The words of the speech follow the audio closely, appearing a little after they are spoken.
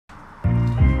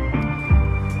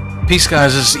Peace,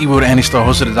 guys. This is Evo the Anti-Star,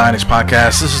 host of the Dynex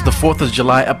Podcast. This is the 4th of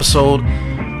July episode,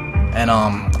 and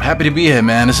happy to be here,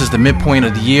 man. This is the midpoint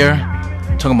of the year,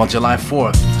 talking about July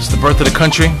 4th. It's the birth of the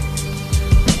country.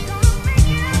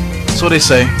 So they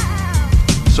say.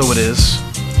 So it is.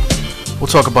 We'll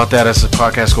talk about that as the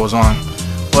podcast goes on.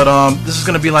 But this is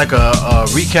going to be like a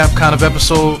recap kind of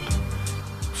episode.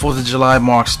 4th of July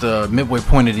marks the midway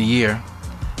point of the year.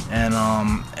 And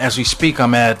as we speak,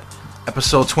 I'm at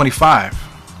episode 25.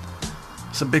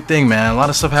 It's a big thing, man. A lot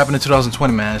of stuff happened in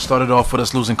 2020, man. It started off with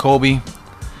us losing Kobe.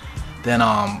 Then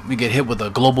we get hit with a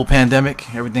global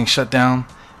pandemic. Everything shut down.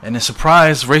 And then,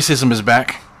 surprise, racism is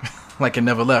back. Like it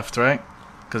never left, right?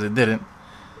 Because it didn't.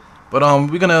 But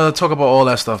we're going to talk about all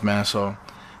that stuff, man. So,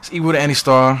 it's Evo the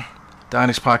Anti-Star,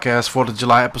 Dynex Podcast, 4th of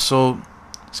July episode.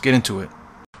 Let's get into it.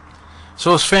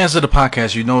 So, as fans of the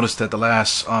podcast, you noticed that the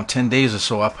last 10 days or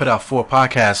so, I put out 4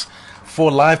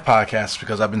 live podcasts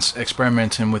because I've been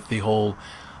experimenting with the whole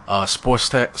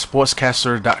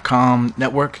sportscaster.com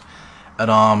network.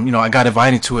 And, I got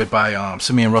invited to it by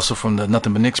Simeon Russell from the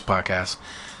Nothing But Knicks podcast.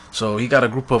 So he got a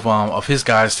group of his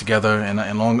guys together and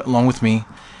along with me.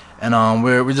 And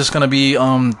we're just going to be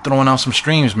throwing out some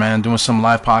streams, man, doing some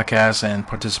live podcasts and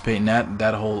participating in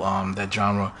that whole that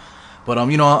genre. But,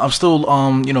 I'm still,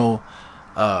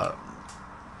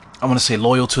 I want to say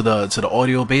loyal to the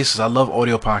audio basis. I love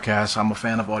audio podcasts. I'm a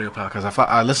fan of audio podcasts.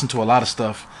 I listen to a lot of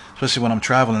stuff, especially when I'm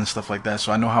traveling and stuff like that,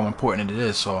 so I know how important it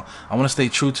is. So I want to stay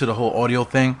true to the whole audio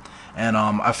thing, and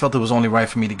I felt it was only right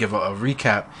for me to give a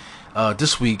recap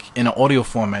this week in an audio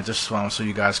format, just so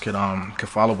you guys could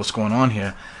follow what's going on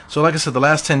here. So like I said, the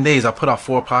last 10 days I put out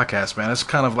 4 podcasts, man. That's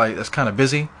kind of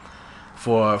busy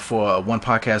for one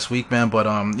podcast week, man. But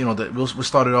we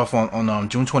started off on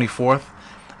June 24th.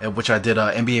 Which I did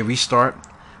NBA Restart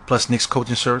plus Knicks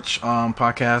Coaching Search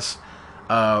podcast.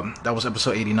 That was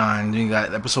episode 89. Then you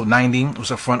got episode 90. It was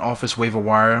a front office waiver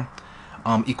wire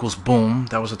equals boom.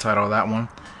 That was the title of that one.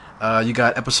 You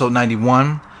got episode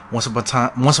 91. Once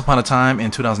upon a time in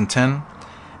 2010,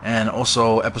 and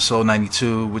also episode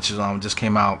 92, which is just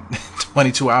came out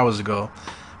 22 hours ago,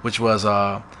 which was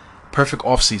perfect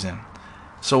off season.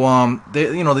 So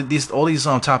these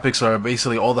topics are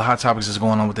basically all the hot topics that's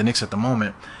going on with the Knicks at the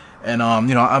moment, and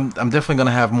I'm definitely gonna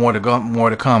have more to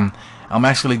come. I'm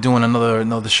actually doing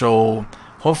another show,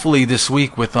 hopefully this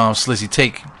week with Slizzy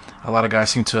Take. A lot of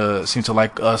guys seem to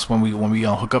like us when we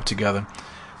hook up together.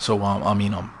 So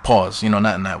pause,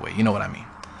 not in that way, you know what I mean.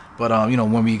 But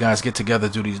when we guys get together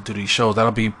do these shows,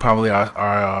 that'll be probably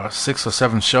our 6th or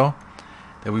 7th show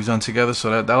that we've done together.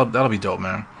 So that'll be dope,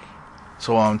 man.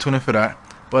 So tune in for that.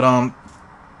 But I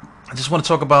just want to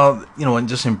talk about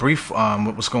just in brief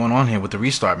what's going on here with the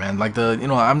restart, man. Like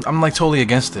I'm like totally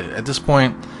against it at this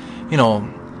point.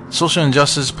 Social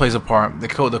injustice plays a part. The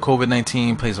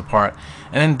COVID-19 plays a part,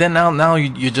 and then now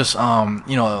you're just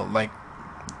like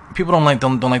people don't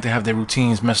like to have their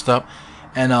routines messed up,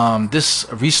 and this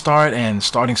restart and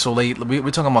starting so late. We're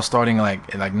talking about starting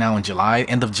like now in July,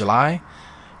 end of July.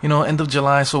 End of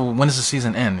July. So when does the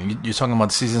season end? You're talking about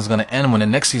the season's going to end when the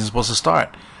next season's supposed to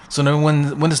start. So then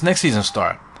when does next season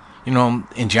start?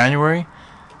 In January.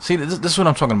 See, this is what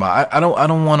I'm talking about. I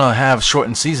don't want to have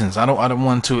shortened seasons. I don't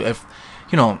want to. If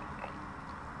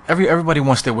everybody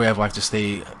wants their way of life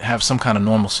to have some kind of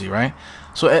normalcy, right?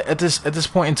 So at this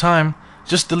point in time,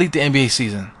 just delete the NBA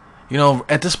season.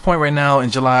 At this point right now in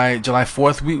July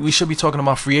 4th, we should be talking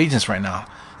about free agents right now.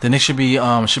 The Knicks should be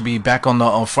back on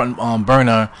the front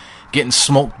burner, getting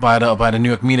smoked by the New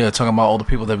York media, talking about all the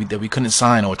people that we couldn't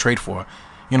sign or trade for.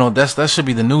 That should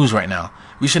be the news right now.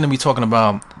 We shouldn't be talking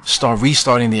about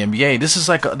restarting the NBA. This is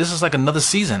like another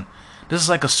season. This is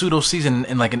like a pseudo season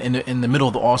in the middle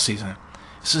of the off season.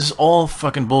 This is all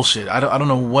fucking bullshit. I don't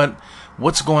know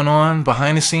what's going on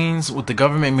behind the scenes with the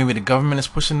government. Maybe the government is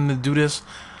pushing them to do this.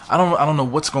 I don't know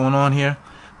what's going on here.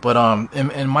 But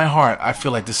in my heart, I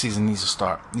feel like this season needs to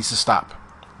stop.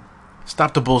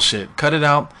 Stop the bullshit. Cut it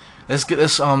out.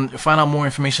 Let's find out more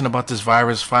information about this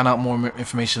virus. Find out more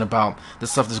information about the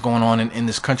stuff that's going on in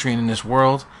this country and in this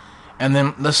world, and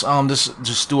then let's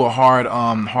just do a hard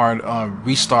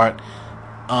restart,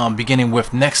 beginning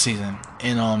with next season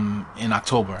in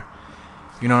October.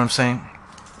 You know what I'm saying?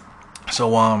 So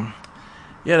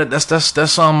yeah,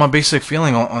 that's my basic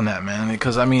feeling on that, man.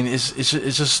 Because it's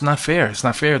just not fair. It's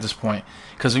not fair at this point.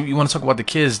 Because you want to talk about the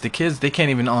kids. The kids, they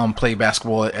can't even play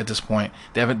basketball at this point.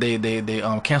 They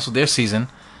canceled their season.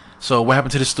 So what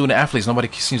happened to the student athletes? Nobody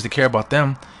seems to care about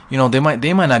them. They might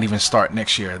not even start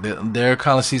next year. Their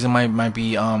college season might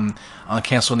be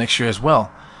canceled next year as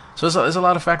well. So there's a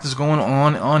lot of factors going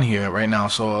on here right now.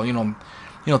 So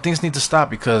things need to stop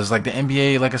because like the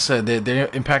NBA, like I said, they're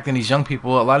impacting these young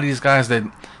people. A lot of these guys that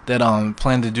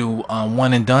plan to do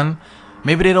one and done.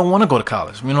 Maybe they don't want to go to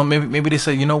college. Maybe they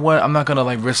say, you know what, I'm not gonna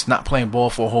like risk not playing ball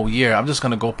for a whole year. I'm just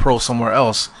gonna go pro somewhere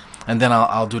else, and then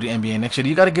I'll do the NBA next year.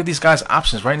 You got to give these guys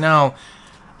options. Right now,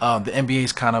 the NBA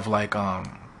is kind of like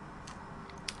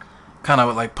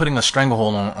putting a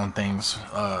stranglehold on things.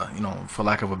 For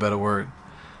lack of a better word.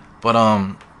 But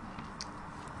man.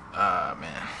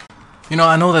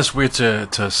 I know that's weird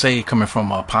to say coming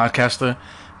from a podcaster,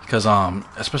 because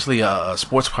especially a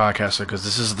sports podcaster, because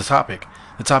this is the topic.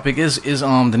 The topic is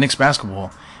the Knicks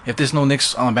basketball. If there's no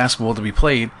Knicks basketball to be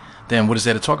played, then what is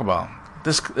there to talk about?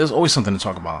 There's always something to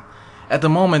talk about. At the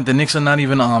moment, the Knicks are not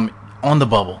even on the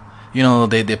bubble.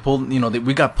 They pulled.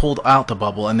 We got pulled out the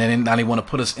bubble, and then now they want to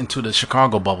put us into the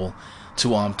Chicago bubble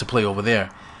to play over there.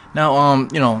 Now,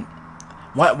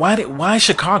 why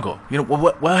Chicago?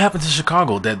 What happened to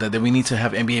Chicago that we need to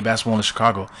have NBA basketball in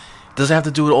Chicago? Does it have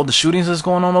to do with all the shootings that's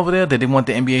going on over there? That they want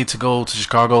the NBA to go to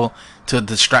Chicago to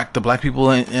distract the black people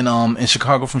in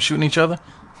Chicago from shooting each other?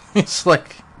 It's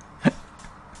like,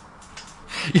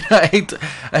 I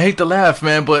hate to laugh,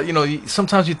 man, but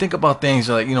sometimes you think about things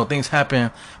like things happen,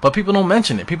 but people don't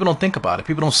mention it. People don't think about it.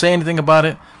 People don't say anything about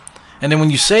it. And then when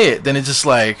you say it, then it's just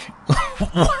like,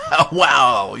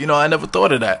 wow, I never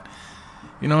thought of that.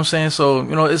 You know what I'm saying? So,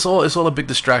 it's all a big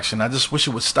distraction. I just wish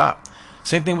it would stop.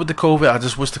 Same thing with the COVID. I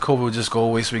just wish the COVID would just go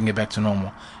away so we can get back to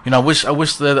normal. I wish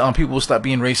that people would stop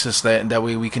being racist. That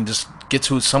way we can just get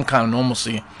to some kind of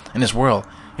normalcy in this world.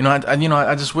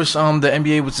 I just wish the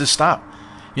NBA would just stop.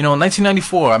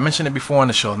 1994. I mentioned it before on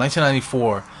the show.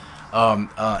 1994,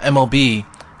 MLB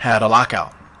had a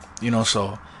lockout.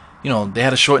 So they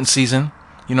had a shortened season.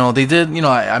 They did,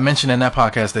 I mentioned in that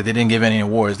podcast that they didn't give any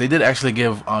awards. They did actually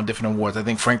give different awards. I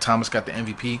think Frank Thomas got the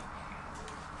MVP.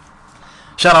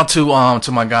 Shout out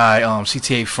to my guy,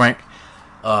 CTA Frank.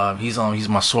 He's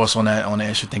my source on that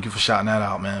issue. Thank you for shouting that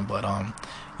out, man. But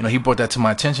he brought that to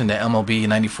my attention that MLB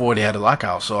 '94 they had a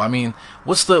lockout. So I mean,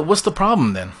 what's the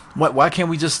problem then? Why can't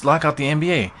we just lock out the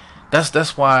NBA?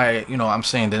 That's why I'm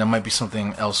saying that there might be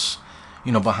something else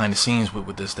behind the scenes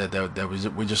with this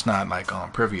that we're just not like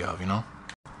privy of.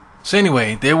 So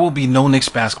anyway, there will be no Knicks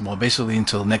basketball basically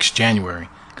until next January,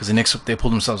 because the Knicks, they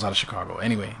pulled themselves out of Chicago.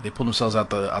 Anyway, they pulled themselves out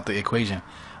the equation,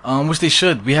 which they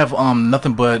should. We have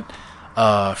nothing but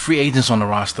free agents on the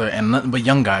roster and nothing but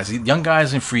young guys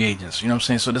and free agents. You know what I'm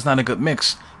saying? So that's not a good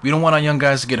mix. We don't want our young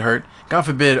guys to get hurt. God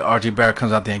forbid RJ Barrett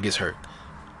comes out there and gets hurt.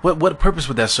 What purpose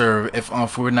would that serve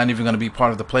if we're not even going to be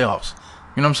part of the playoffs?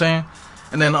 You know what I'm saying?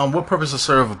 And then what purpose does it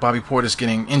serve if Bobby Portis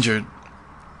getting injured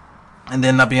and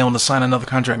then not being able to sign another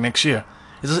contract next year?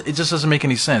 It just doesn't make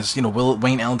any sense.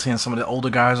 Wayne Ellington, some of the older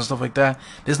guys and stuff like that,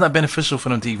 it's not beneficial for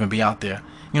them to even be out there.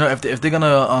 If they're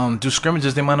gonna do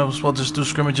scrimmages, they might as well just do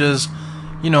scrimmages,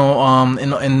 in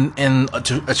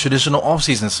a traditional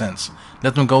off-season sense.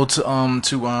 Let them go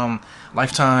to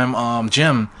Lifetime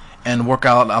Gym and work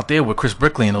out there with Chris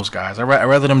Brickley and those guys. I'd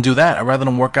rather them do that. I'd rather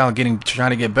them work out,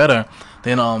 trying to get better,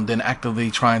 than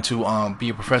actively trying to be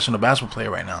a professional basketball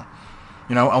player right now.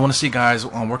 I want to see guys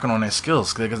working on their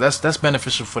skills, because that's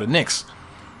beneficial for the Knicks.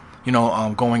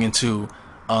 Going into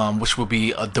which will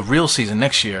be the real season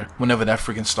next year, whenever that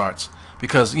freaking starts.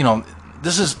 Because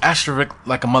this is asterisk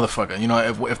like a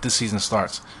motherfucker. If this season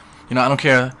starts, I don't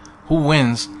care who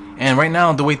wins. And right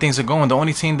now, the way things are going, the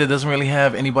only team that doesn't really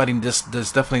have anybody that's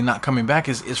definitely not coming back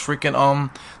is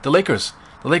freaking the Lakers.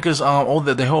 The Lakers,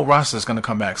 the whole roster is going to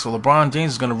come back. So LeBron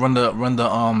James is going to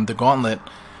run the gauntlet.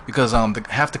 Because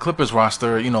half the Clippers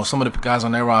roster, some of the guys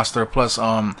on their roster, plus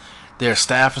their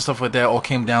staff and stuff like that, all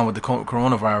came down with the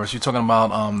coronavirus. You're talking about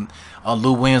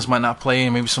Lou Williams might not play,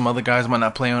 and maybe some other guys might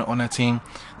not play on that team.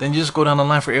 Then you just go down the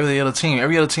line for every other team.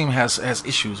 Every other team has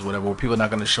issues, whatever, where people are not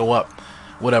going to show up,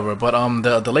 whatever. But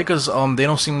the Lakers, they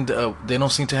don't seem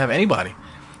to have anybody.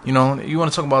 You want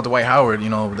to talk about Dwight Howard?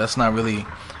 That's not really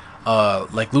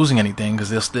like losing anything,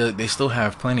 because they still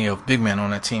have plenty of big men on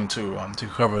that team to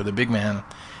cover the big man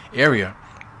area.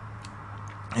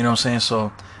 You know what I'm saying?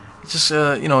 So it's just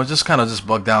it just kind of just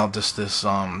bugged out this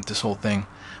whole thing.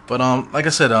 But like I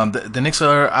said, the Knicks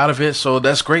are out of it, so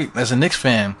that's great. As a Knicks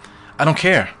fan, I don't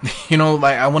care.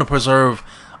 Like I want to preserve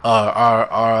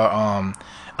our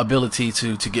ability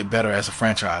to get better as a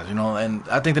franchise. And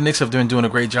I think the Knicks have been doing a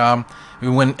great job. We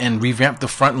went and revamped the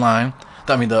front line.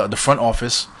 The front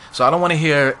office. So I don't want to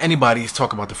hear anybody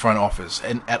talk about the front office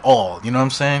at all. You know what I'm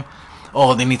saying?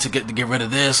 Oh, they need to get rid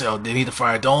of this. Or they need to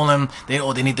fire Dolan.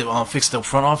 They need to fix the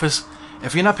front office.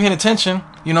 If you're not paying attention,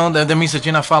 that means that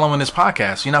you're not following this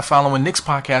podcast. You're not following Knicks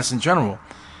podcasts in general.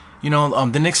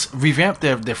 The Knicks revamped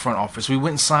their front office. We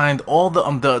went and signed all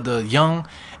the young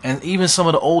and even some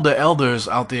of the older elders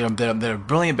out there. They're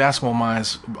brilliant basketball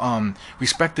minds,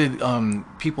 respected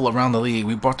people around the league.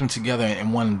 We brought them together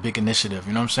in one big initiative.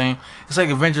 You know what I'm saying? It's like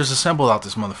Avengers Assemble out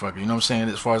this motherfucker. You know what I'm saying?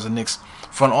 As far as the Knicks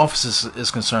front office is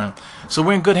concerned, so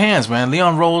we're in good hands, man.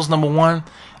 Leon Rose, #1.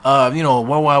 World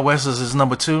Wide West is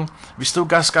 #2. We still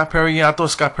got Scott Perry. Yeah, I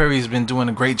thought Scott Perry has been doing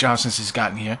a great job since he's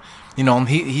gotten here.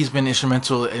 He's been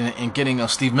instrumental in getting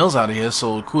Steve Mills out of here.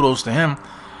 So kudos to him.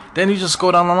 Then you just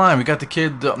go down the line. We got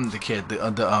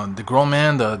the grown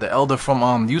man, the elder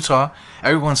from Utah.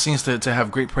 Everyone seems to have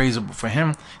great praise for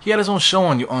him. He had his own show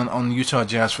on Utah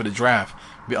Jazz for the draft,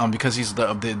 because he's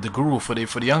the guru for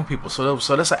the young people. So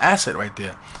that's an asset right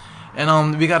there.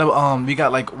 And we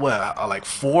got like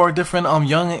 4 different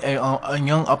young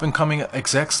up and coming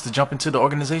execs to jump into the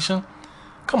organization.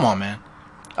 Come on, man.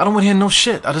 I don't want to hear no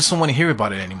shit. I just don't want to hear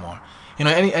about it anymore.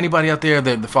 Anybody out there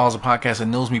that follows the podcast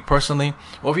and knows me personally,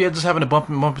 or if you're just having to bump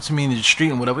into me in the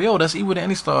street and whatever, yo, that's Ewood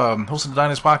Any Star, host of the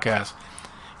Diners podcast.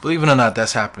 Believe it or not,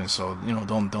 that's happening. So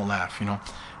don't laugh.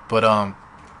 But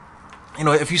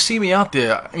if you see me out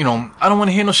there, I don't want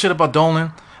to hear no shit about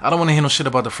Dolan. I don't want to hear no shit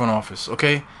about the front office.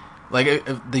 Okay, like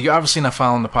you're obviously not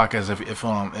following the podcast if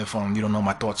you don't know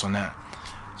my thoughts on that.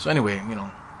 So anyway,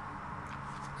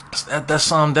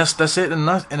 that's it in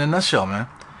a nutshell, man.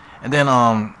 And then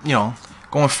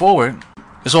going forward,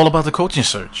 it's all about the coaching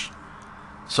search.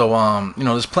 So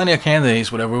there's plenty of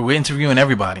candidates, whatever. We're interviewing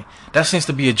everybody. That seems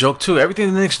to be a joke too.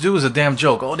 Everything the Knicks do is a damn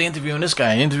joke. Oh, they're interviewing this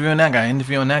guy, interviewing that guy,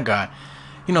 interviewing that guy.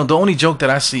 The only joke that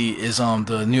I see is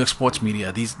the New York sports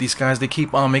media. These guys, they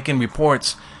keep making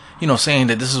reports, saying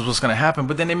that this is what's gonna happen,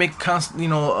 but then they make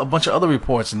a bunch of other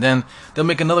reports, and then they'll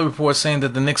make another report saying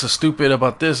that the Knicks are stupid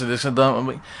about this and this and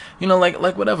that.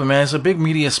 Like whatever, man. It's a big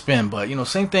media spin, but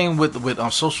same thing with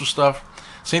social stuff.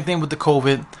 Same thing with the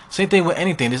COVID. Same thing with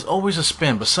anything. There's always a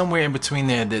spin, but somewhere in between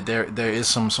there is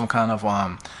some kind of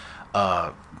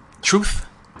truth,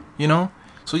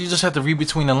 So you just have to read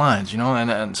between the lines,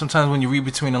 And sometimes when you read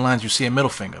between the lines, you see a middle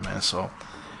finger, man. So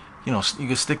you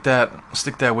can stick that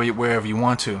wherever you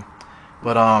want to.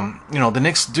 But the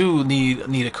Knicks do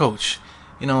need a coach.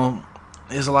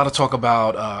 There's a lot of talk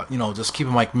about just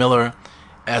keeping Mike Miller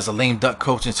as a lame duck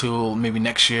coach until maybe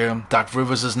next year. Doc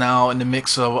Rivers is now in the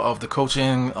mix of the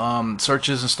coaching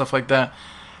searches and stuff like that.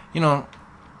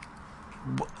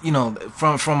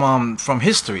 From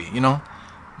history,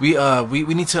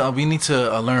 we need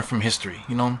to learn from history.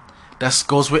 That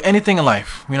goes with anything in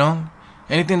life.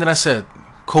 Anything that I said.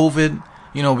 COVID.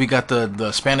 We got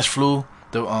the Spanish flu.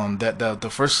 The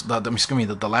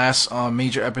last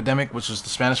major epidemic, which was the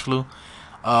Spanish flu.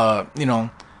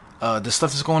 The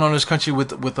stuff that's going on in this country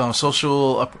with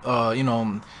social,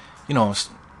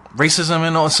 racism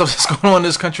and all stuff that's going on in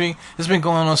this country. It's been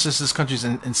going on since this country's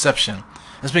inception.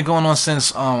 It's been going on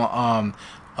since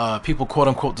people quote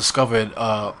unquote discovered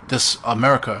this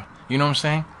America. You know what I'm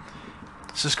saying?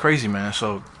 It's just crazy, man.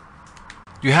 So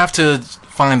you have to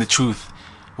find the truth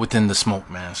within the smoke,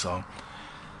 man. So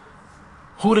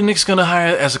who the Knicks gonna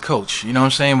hire as a coach? You know what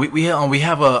I'm saying? We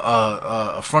have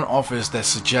a front office that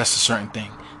suggests a certain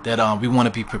thing, that we want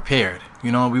to be prepared.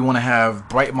 We want to have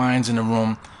bright minds in the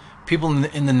room, people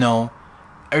in the know,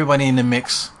 everybody in the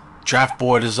mix. Draft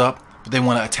board is up, but they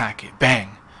want to attack it.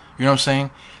 Bang. You know what I'm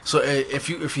saying? So if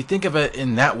you think of it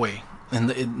in that way,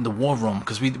 in the war room,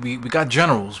 because we got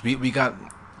generals, we got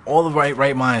all the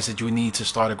right minds that you need to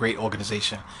start a great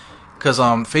organization. Because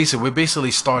face it, we're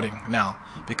basically starting now.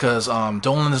 Because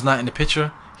Dolan is not in the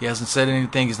picture. He hasn't said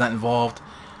anything. He's not involved.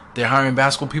 They're hiring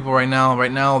basketball people right now.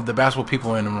 Right now, the basketball people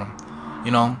are in the room.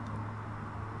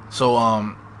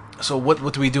 So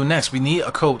what do we do next? We need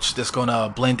a coach that's gonna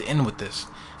blend in with this.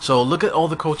 So look at all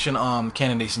the coaching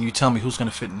candidates, and you tell me who's gonna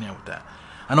fit in there with that.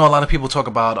 I know a lot of people talk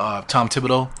about Tom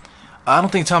Thibodeau. I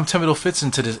don't think Tom Thibodeau fits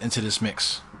into this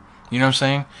mix. You know what I'm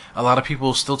saying? A lot of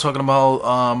people still talking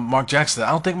about Mark Jackson. I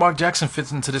don't think Mark Jackson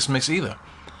fits into this mix either.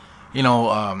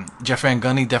 Jeff Van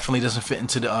Gundy definitely doesn't fit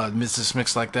into this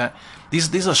mix like that.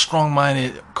 These are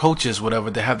strong-minded coaches, whatever.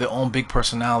 They have their own big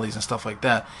personalities and stuff like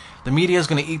that. The media is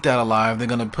going to eat that alive. They're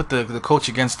going to put the coach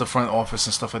against the front office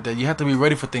and stuff like that. You have to be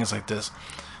ready for things like this.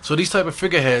 So these type of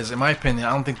figureheads, in my opinion, I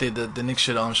don't think the Knicks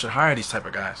should hire these type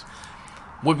of guys.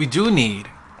 What we do need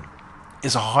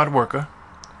is a hard worker.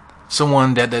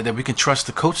 Someone that we can trust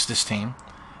to coach this team,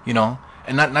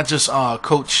 and not just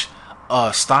coach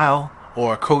style,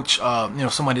 or coach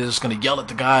somebody that's going to yell at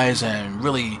the guys and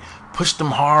really push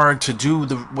them hard to do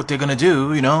what they're gonna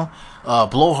do.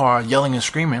 Blow hard, yelling and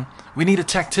screaming. We need a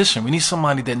tactician. We need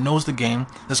somebody that knows the game,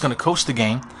 that's gonna coach the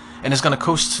game, and is gonna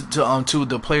coach to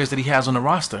the players that he has on the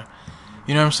roster.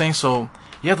 You know what I'm saying? So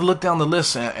you have to look down the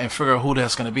list and figure out who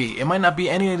that's gonna be. It might not be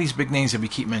any of these big names that we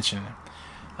keep mentioning.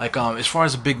 Like as far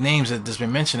as the big names that's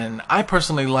been mentioned, and I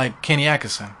personally like Kenny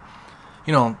Atkinson.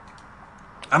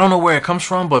 I don't know where it comes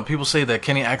from, but people say that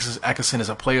Kenny Atkinson is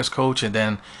a player's coach, and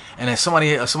then somebody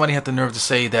had the nerve to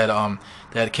say that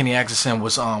that Kenny Atkinson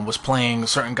was playing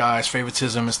certain guys'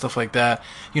 favoritism and stuff like that.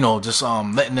 Just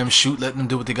letting them shoot, letting them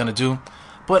do what they're gonna do.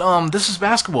 But this is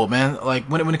basketball, man. Like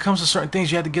when it comes to certain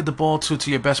things, you have to give the ball to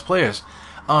your best players.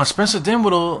 Spencer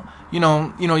Dinwiddie, you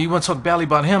want to talk badly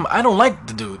about him. I don't like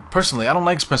the dude personally. I don't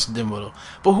like Spencer Dinwiddie.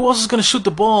 But who else is gonna shoot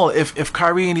the ball if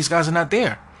Kyrie and these guys are not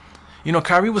there?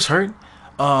 Kyrie was hurt.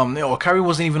 Kyrie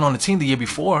wasn't even on the team the year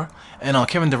before, and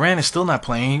Kevin Durant is still not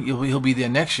playing. He'll be there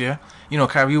next year.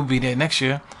 Kyrie will be there next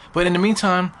year. But in the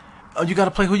meantime, you got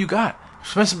to play who you got.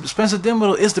 Spencer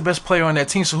Dinwiddie is the best player on that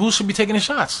team, so who should be taking the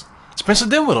shots? Spencer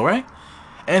Dinwiddie, right?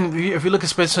 And if you look at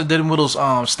Spencer Dinwiddie's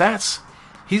stats,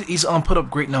 he's put up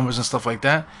great numbers and stuff like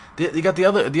that. You got the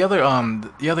other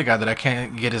guy that I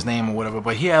can't get his name or whatever,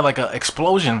 but he had like an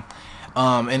explosion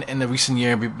in the recent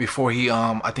year before he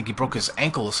I think he broke his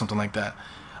ankle or something like that,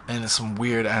 and it's some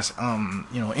weird ass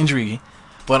injury,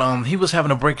 but he was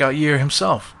having a breakout year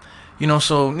himself.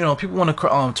 So people want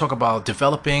to talk about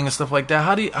developing and stuff like that.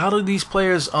 How do these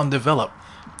players develop?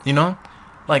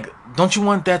 Like, don't you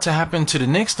want that to happen to the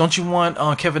Knicks? Don't you want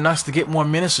Kevin Knox to get more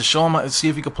minutes to show him, see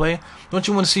if he could play? Don't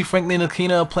you want to see Frank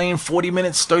Ntilikina playing 40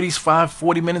 minutes, 35,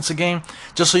 40 minutes a game,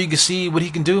 just so you can see what he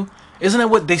can do? Isn't that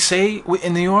what they say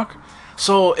in New York?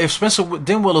 So if Spencer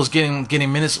Dinwiddie is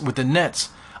getting minutes with the Nets,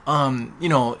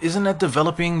 isn't that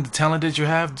developing the talent that you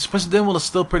have? Spencer Dinwiddie is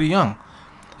still pretty young.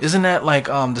 Isn't that like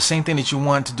the same thing that you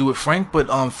want to do with Frank? But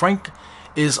Frank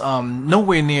is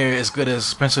nowhere near as good as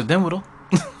Spencer Dinwiddie.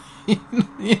 I'm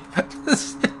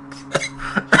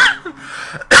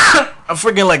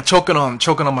freaking like choking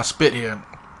on my spit here.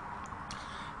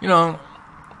 A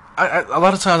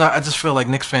lot of times I just feel like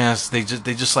Knicks fans they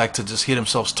just like to just hear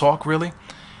themselves talk. Really,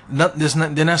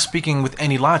 they're not speaking with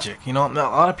any logic. A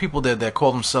lot of people that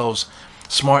call themselves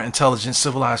smart, intelligent,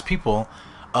 civilized people.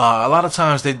 A lot of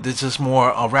times they're just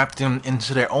more wrapped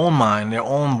into their own mind, their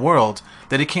own world,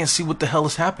 that they can't see what the hell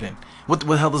is happening, what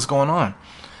the hell is going on.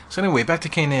 So anyway, back to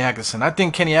Kenny Atkinson. I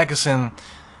think Kenny Atkinson,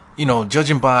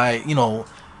 judging by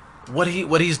what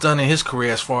he's done in his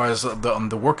career as far as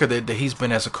the worker that he's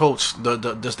been as a coach,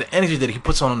 just the energy that he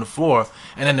puts on the floor,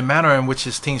 and then the manner in which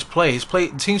his teams play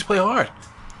hard.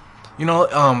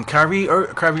 Kyrie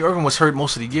Irving was hurt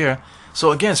most of the year.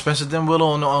 So again, Spencer Dinwiddie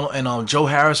and Joe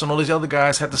Harris and all these other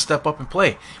guys had to step up and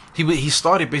play. He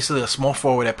started basically a small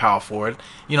forward at power forward,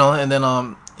 and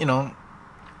then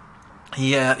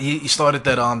he started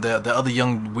that the other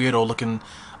young weirdo looking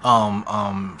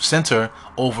center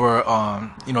over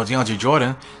DeAndre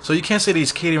Jordan. So you can't say that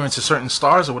he's catering to certain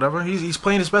stars or whatever. He's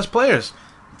playing his best players.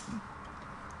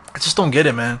 I just don't get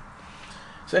it, man.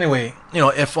 So anyway,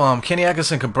 if Kenny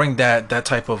Atkinson can bring that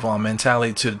type of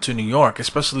mentality to New York,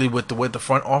 especially with the way the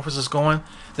front office is going,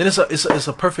 then it's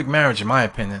a perfect marriage in my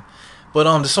opinion. But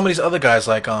there's some of these other guys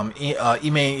like Ime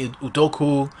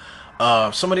Udoka,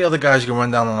 some of the other guys you can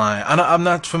run down the line. I'm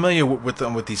not familiar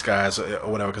with these guys or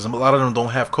whatever because a lot of them don't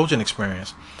have coaching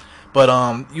experience. But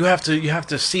you have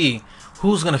to see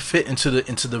who's gonna fit into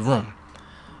the room,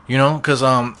 because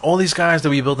all these guys that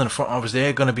we build in the front office,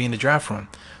 they're gonna be in the draft room.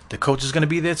 The coach is going to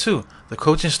be there too. The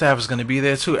coaching staff is going to be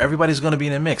there too. Everybody's going to be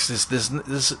in the mix. This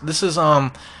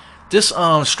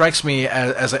strikes me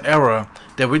as an era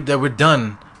that we're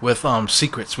done with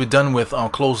secrets. We're done with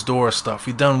closed door stuff.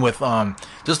 We're done with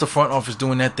just the front office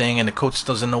doing that thing, and the coach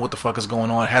doesn't know what the fuck is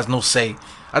going on. Has no say.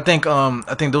 I think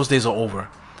those days are over.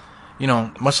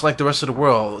 Much like the rest of the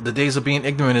world, the days of being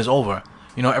ignorant is over.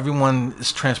 Everyone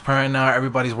is transparent now.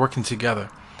 Everybody's working together.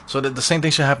 So the same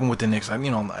thing should happen with the Knicks. I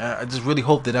just really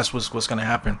hope that that's what's going to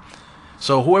happen.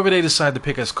 So whoever they decide to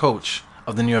pick as coach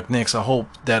of the New York Knicks, I hope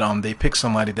that they pick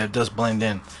somebody that does blend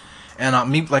in. And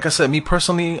me, like I said, me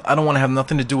personally, I don't want to have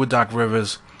nothing to do with Doc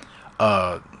Rivers,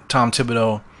 Tom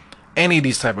Thibodeau, any of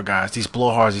these type of guys, these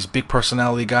blowhards, these big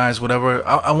personality guys, whatever.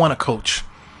 I want a coach.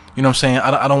 You know what I'm saying?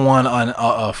 I don't want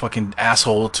a fucking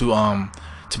asshole to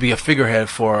be a figurehead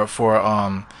for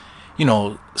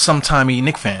sometimey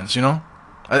Knicks fans.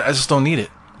 I just don't need it.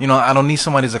 I don't need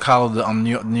somebody to collar the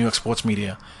New York sports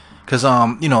media, because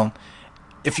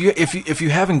if you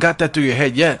haven't got that through your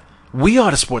head yet, we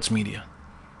are the sports media.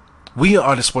 We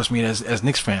are the sports media as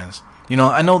Knicks fans. You know,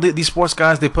 I know that these sports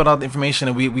guys, they put out the information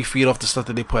and we feed off the stuff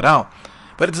that they put out.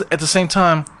 But at the same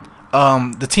time,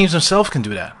 the teams themselves can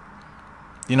do that.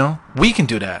 You know, we can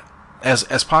do that as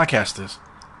podcasters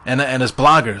and as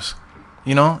bloggers.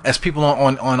 You know, as people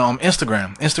on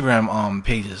Instagram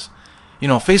pages, you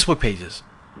know, Facebook pages.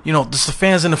 You know, just the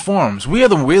fans in the forums. We're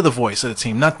the voice of the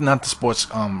team, not the sports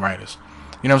writers.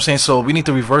 You know what I'm saying? So we need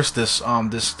to reverse this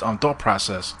thought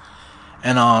process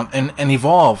and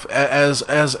evolve as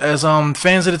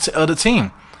fans of the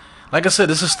team. Like I said,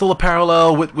 this is still a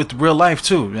parallel with real life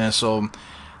too. And so,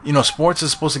 you know, sports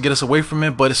is supposed to get us away from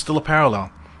it, but it's still a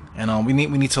parallel. And we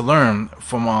need to learn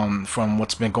from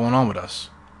what's been going on with us.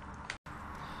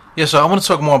 Yeah, so I want to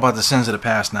talk more about the sins of the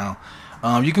past now.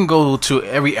 You can go to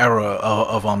every era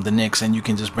of the Knicks, and you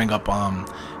can just bring up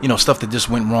you know, stuff that just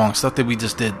went wrong, stuff that we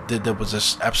just did that was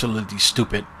just absolutely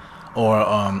stupid, or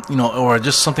you know, or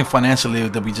just something financially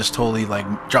that we just totally like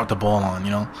dropped the ball on.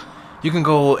 You know, you can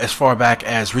go as far back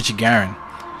as Richie Guerin.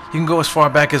 You can go as far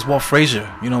back as Walt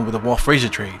Frazier. You know, with the Walt Frazier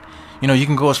trade. You know, you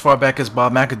can go as far back as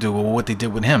Bob McAdoo or what they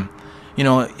did with him. You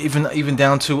know, even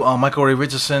down to Michael Ray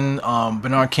Richardson,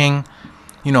 Bernard King.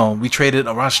 You know, we traded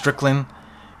Ross Strickland.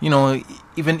 You know,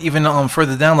 even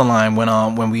further down the line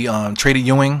when we traded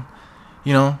Ewing.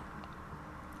 You know,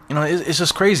 it's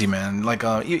just crazy, man. Like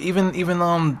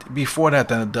even before that,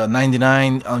 the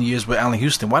 '99 years with Allen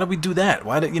Houston. Why did we do that?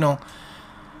 Why did you know,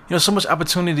 so much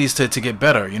opportunities to get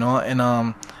better. You know,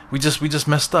 and we just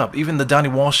messed up. Even the Donnie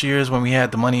Walsh years when we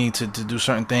had the money to do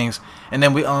certain things, and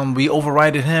then we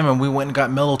overrided him and we went and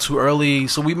got Melo too early.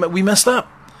 So we messed up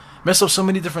so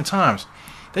many different times.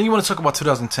 Then you want to talk about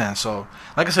 2010. So,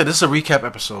 like I said, this is a recap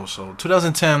episode. So,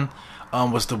 2010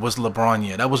 was the LeBron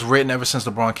year. That was written ever since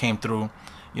LeBron came through.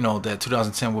 You know that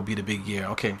 2010 will be the big year.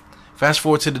 Okay, fast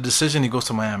forward to the decision. He goes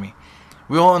to Miami.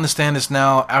 We all understand this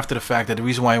now after the fact that the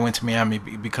reason why he went to Miami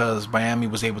because Miami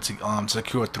was able to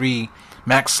secure 3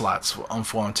 max slots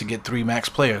for him to get 3 max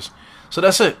players. So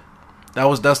that's it.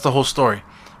 That's the whole story.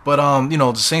 But you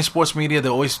know, the same sports media that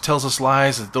always tells us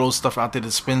lies, that throws stuff out there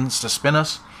to spin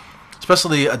us.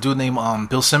 Especially a dude named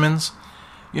Bill Simmons.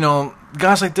 You know,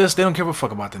 guys like this, they don't give a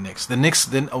fuck about the Knicks. The Knicks,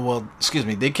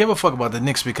 they give a fuck about the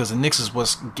Knicks because the Knicks is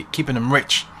what's keeping them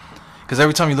rich. Because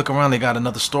every time you look around, they got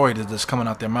another story that's coming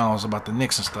out their mouths about the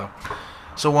Knicks and stuff.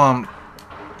 So,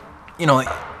 you know,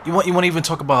 you want to even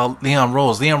talk about Leon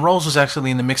Rose. Leon Rose was actually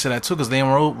in the mix of that too, because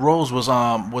Leon Rose was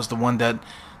the one that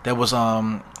was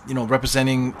you know,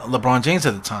 representing LeBron James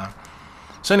at the time.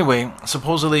 So anyway,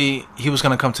 supposedly he was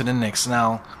gonna come to the Knicks.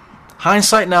 Now,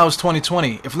 hindsight now is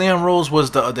 2020. If Leon Rose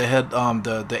was the head,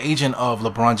 the agent of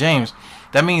LeBron James,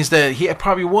 that means that he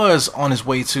probably was on his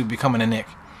way to becoming a Knick.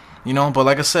 You know, but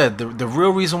like I said, the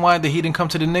real reason why that he didn't come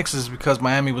to the Knicks is because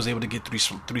Miami was able to get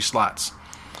three slots.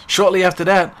 Shortly after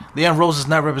that, Leon Rose is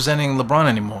not representing LeBron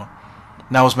anymore.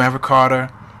 Now it's Maverick Carter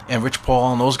and Rich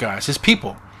Paul and those guys, his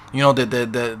people. You know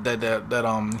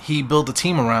that he built the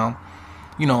team around.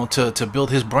 You know, to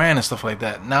build his brand and stuff like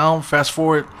that. Now fast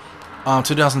forward.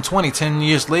 2020, 10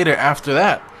 years later after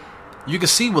that, you can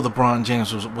see what LeBron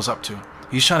James was up to.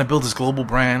 He's trying to build his global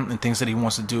brand and things that he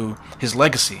wants to do, his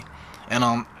legacy.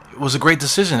 And it was a great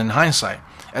decision in hindsight.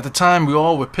 At the time, we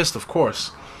all were pissed, of course.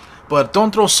 But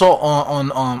don't throw salt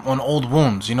on old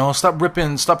wounds, you know?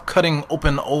 Stop cutting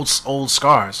open old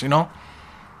scars, you know?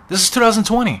 This is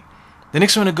 2020. The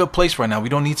Knicks are in a good place right now. We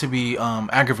don't need to be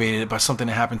aggravated by something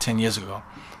that happened 10 years ago.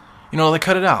 You know, like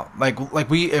cut it out.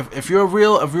 If you're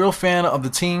a real fan of the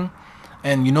team,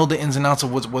 and you know the ins and outs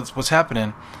of what's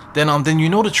happening, then you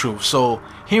know the truth. So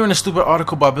hearing a stupid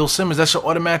article by Bill Simmons, that should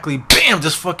automatically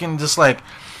just like,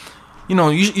 you know,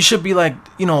 you should be like,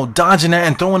 you know, dodging that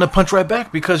and throwing a punch right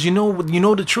back because you know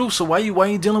the truth. So why are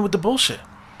you dealing with the bullshit?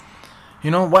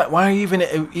 You know, why are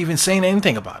you even saying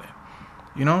anything about it?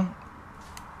 You know,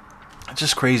 it's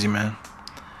just crazy, man.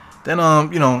 Then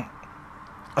you know.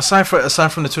 Aside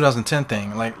from the 2010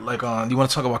 thing, like you want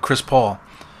to talk about Chris Paul.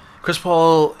 Chris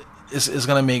Paul is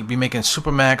gonna be making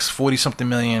supermax 40-something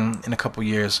million in a couple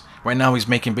years. Right now he's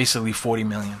making basically 40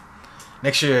 million.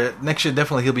 Next year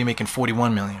definitely he'll be making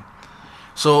 41 million.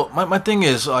 So my thing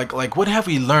is like what have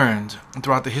we learned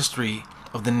throughout the history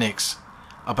of the Knicks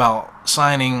about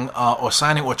signing or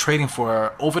trading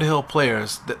for over the hill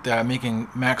players that are making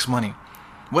max money?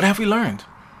 What have we learned?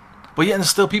 But yet and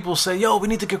still people say, yo, we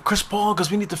need to get Chris Paul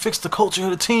because we need to fix the culture of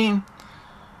the team.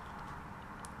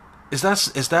 Is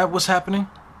that what's happening?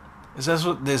 Is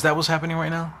that what's happening right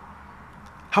now?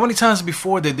 How many times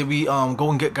before did we go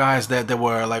and get guys that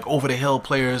were like over the hill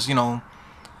players, you know,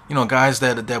 guys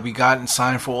that we got and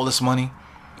signed for all this money,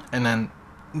 and then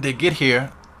they get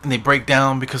here and they break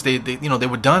down because they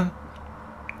were done.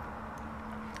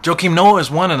 Joakim Noah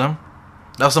is one of them.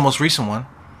 That was the most recent one.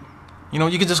 You know,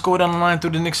 you can just go down the line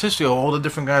through the Knicks history of all the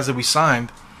different guys that we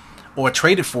signed or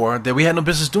traded for that we had no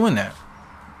business doing that.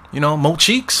 You know, Mo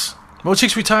Cheeks. Mo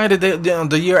Cheeks retired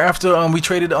the year after we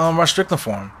traded Russ Strickland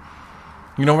for him.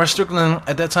 You know, Russ Strickland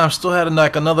at that time still had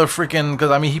like another freaking,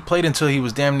 because I mean he played until he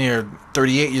was damn near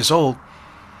 38 years old.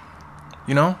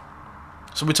 You know,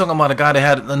 so we're talking about a guy that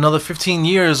had another 15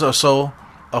 years or so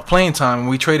of playing time, and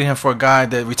we traded him for a guy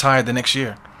that retired the next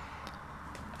year.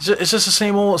 It's just the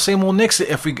same old Knicks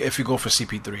if we go for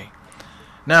CP3.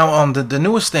 Now, the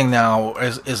newest thing now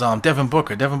is Devin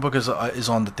Booker. Devin Booker is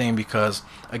on the thing because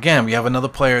again we have another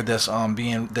player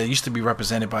that used to be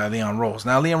represented by Leon Rose.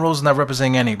 Now Leon Rose is not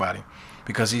representing anybody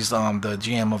because he's the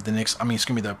GM of the Knicks. I mean,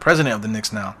 excuse me, the president of the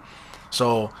Knicks now.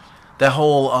 So that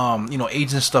whole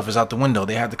agent stuff is out the window.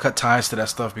 They had to cut ties to that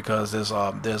stuff because there's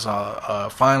a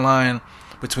fine line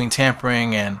between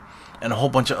tampering and a whole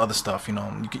bunch of other stuff. You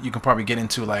know, you can probably get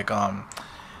into like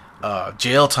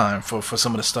jail time for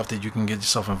some of the stuff that you can get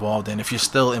yourself involved in if you're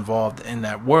still involved in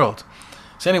that world.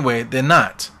 So anyway, they're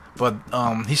not, but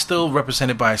he's still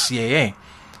represented by CAA.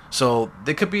 So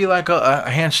there could be like a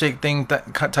handshake thing,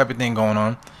 that type of thing going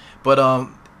on. But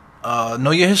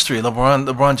know your history.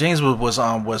 LeBron James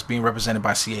was being represented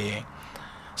by CAA.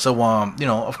 So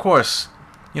of course,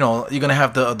 you're gonna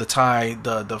have the tie.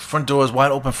 The front door is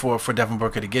wide open for Devin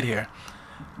Booker to get here.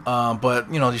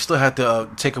 But you still have to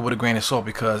take it with a grain of salt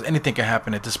because anything can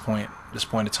happen at this point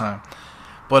in time.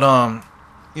 But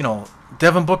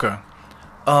Devin Booker.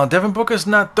 Devin Booker is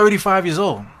not 35 years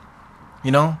old.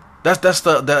 You know, that's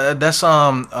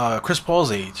Chris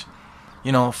Paul's age.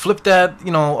 Flip that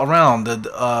around.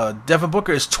 Devin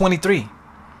Booker is 23.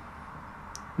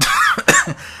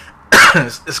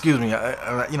 Excuse me.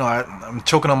 I'm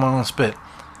choking on my own spit.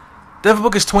 Devin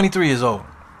Booker is 23 years old.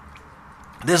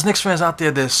 There's Knicks fans out there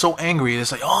that's so angry.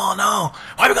 It's like, oh no,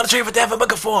 why are we gonna trade for Devin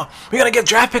Booker for? We're gonna get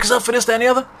draft picks up for this, that, and the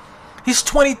other. He's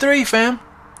 23, fam.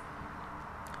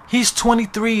 He's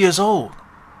 23 years old.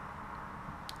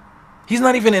 He's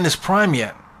not even in his prime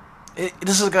yet.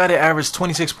 This is a guy that averaged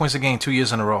 26 points a game 2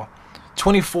 years in a row,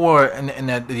 24 in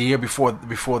the year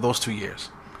before those 2 years.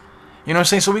 You know what I'm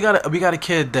saying? So we got a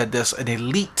kid that's an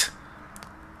elite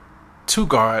two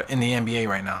guard in the NBA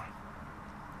right now.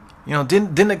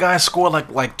 Didn't the guy score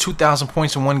like 2,000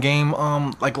 points in one game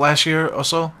like last year or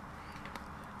so?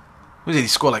 What did he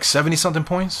score, like 70 something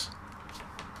points?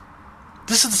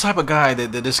 This is the type of guy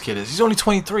that this kid is. He's only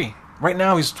 23. Right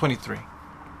now he's 23.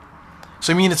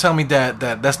 So you mean to tell me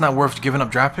that's not worth giving up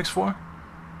draft picks for?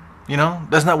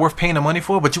 That's not worth paying the money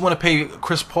for, but you want to pay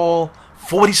Chris Paul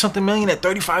 40 something million at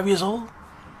 35 years old?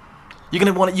 You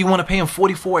want to pay him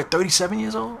 44 at 37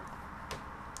 years old?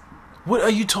 What are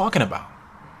you talking about?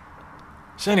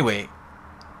 So anyway,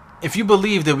 if you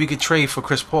believe that we could trade for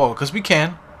Chris Paul, because we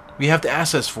can, we have the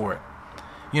assets for it.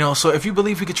 So if you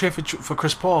believe we could trade for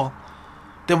Chris Paul,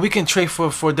 then we can trade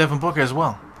for Devin Booker as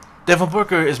well. Devin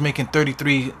Booker is making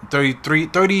 30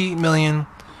 million,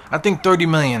 I think 30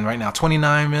 million right now,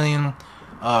 29 million,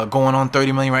 going on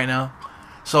 30 million right now.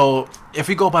 So if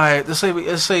we go by, let's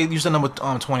say use the number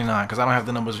 29, because I don't have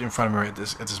the numbers in front of me at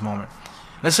this moment.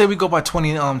 Let's say we go by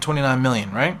 29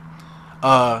 million, right?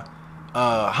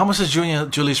 How much does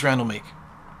Julius Randle make?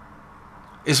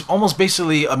 It's almost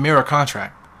basically a mirror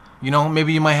contract.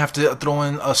 Maybe you might have to throw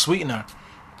in a sweetener.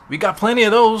 We got plenty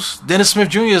of those. Dennis Smith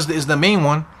Jr. is the main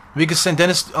one. We could send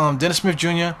Dennis Smith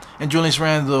Jr. and Julius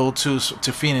Randle to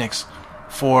Phoenix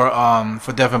for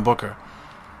Devin Booker.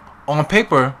 On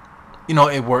paper,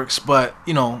 it works, but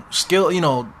skill,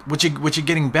 what you're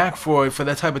getting back for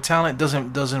that type of talent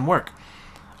doesn't work.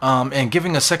 And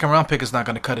giving a second round pick is not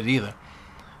going to cut it either.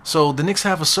 So the Knicks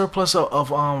have a surplus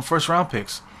of first round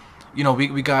picks.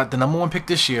 We got the number 1 pick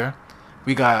this year.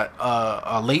 We got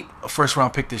a late first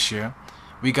round pick this year.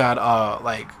 We got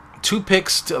like 2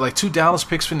 picks, like 2 Dallas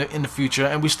picks in the future,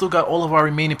 and we still got all of our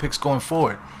remaining picks going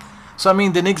forward. So I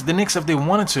mean, the Knicks, if they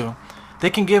wanted to, they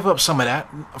can give up some of that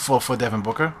for Devin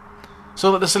Booker.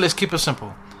 So let's keep it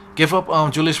simple. Give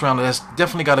up Julius Randle. That's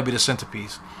definitely got to be the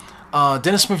centerpiece.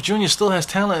 Dennis Smith Jr. still has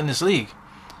talent in this league.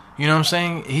 You know what I'm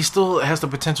saying? He still has the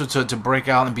potential to break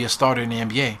out and be a starter in the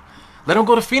NBA. Let him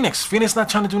go to Phoenix. Phoenix not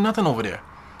trying to do nothing over there.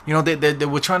 They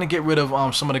were trying to get rid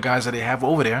of some of the guys that they have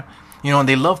over there. And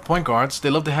they love point guards. They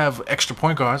love to have extra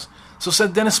point guards. So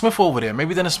send Dennis Smith over there.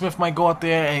 Maybe Dennis Smith might go out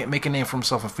there and make a name for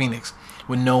himself in Phoenix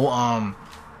with no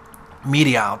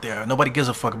media out there. Nobody gives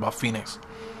a fuck about Phoenix.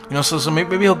 So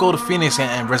maybe he'll go to Phoenix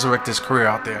and resurrect his career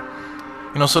out there.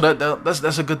 So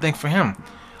that's a good thing for him.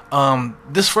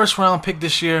 This first round pick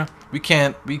this year, we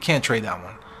can't trade that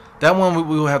one. That one we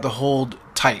will have to hold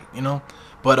tight,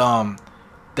 But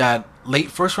that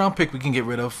late first round pick we can get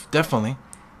rid of, definitely.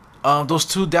 Those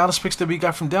 2 Dallas picks that we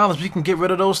got from Dallas, we can get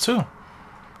rid of those too.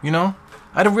 You know,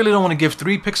 I really don't want to give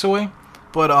 3 picks away,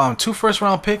 but 2 first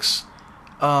round picks,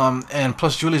 and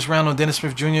plus Julius Randle, Dennis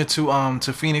Smith Jr.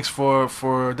 to Phoenix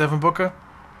for Devin Booker.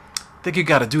 I think you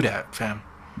got to do that, fam.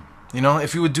 You know,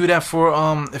 if you would do that for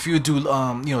if you would do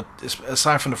you know,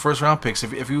 aside from the first round picks,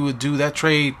 if you would do that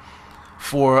trade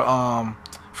for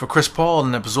Chris Paul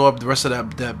and absorb the rest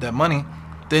of that money,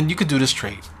 then you could do this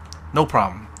trade, no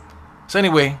problem. So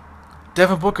anyway,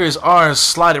 Devin Booker is ours,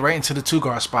 slotted right into the 2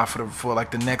 guard spot for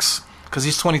like the next, because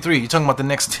he's 23. You're talking about the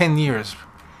next 10 years,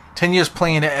 10 years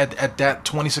playing at that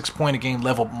 26 point a game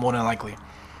level, more than likely.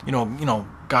 You know,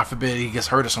 God forbid he gets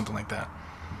hurt or something like that.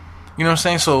 You know what I'm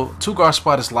saying? So 2 guard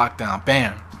spot is locked down.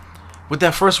 Bam. With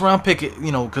that first round pick,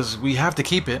 you know, because we have to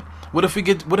keep it. What if we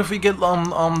get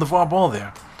LeVar Ball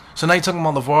there? So now you're talking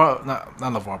about not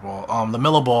LeVar Ball,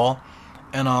 LaMelo Ball,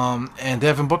 and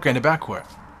Devin Booker in the backcourt.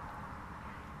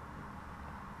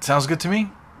 Sounds good to me.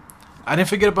 I didn't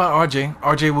forget about RJ.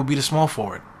 RJ will be the small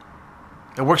forward.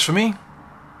 It works for me.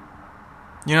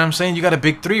 You know what I'm saying? You got a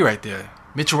big 3 right there.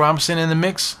 Mitchell Robinson in the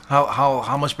mix.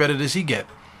 How much better does he get?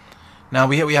 Now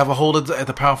we have a holder at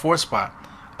the power forward spot.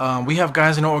 We have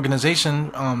guys in the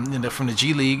organization from the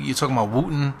G League. You're talking about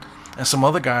Wooten and some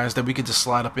other guys that we could just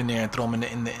slide up in there and throw them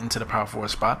into the power forward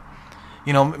spot.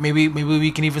 You know, maybe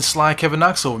we can even slide Kevin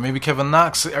Knox over. Maybe Kevin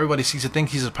Knox, everybody seems to think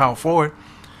he's a power forward,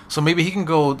 so maybe he can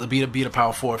go to be the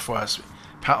power forward for us.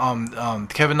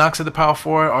 Kevin Knox at the power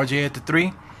forward, RJ at the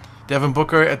 3, Devin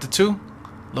Booker at the 2,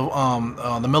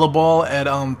 LaMelo Ball at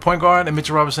point guard, and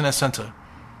Mitchell Robinson at center.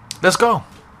 Let's go.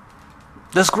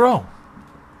 Let's grow.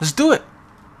 Let's do it.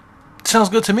 Sounds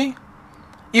good to me.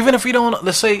 Even if we don't,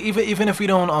 let's say, even if we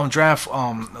don't draft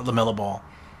LaMelo Ball,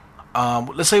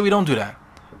 let's say we don't do that,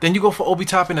 then you go for Obi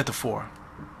Toppin at the 4.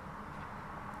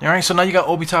 All right. So now you got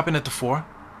Obi Toppin at the 4.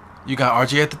 You got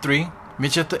RJ at the 3.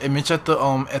 Mitch at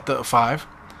the 5.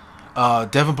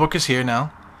 Devin Booker's here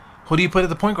now. Who do you put at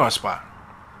the point guard spot?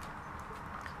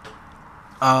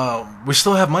 We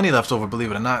still have money left over,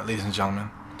 believe it or not, ladies and gentlemen.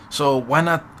 So why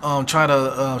not try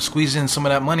to squeeze in some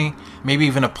of that money, maybe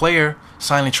even a player,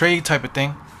 sign and trade type of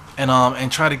thing,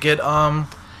 and try to get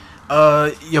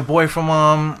your boy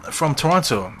from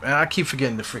Toronto. And I keep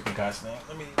forgetting the freaking guy's name.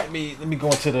 Let me go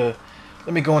into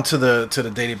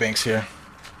the data banks here.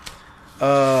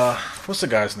 What's the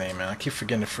guy's name, man? I keep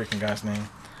forgetting the freaking guy's name.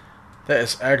 That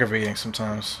is aggravating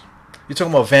sometimes. You're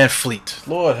talking about Van Fleet.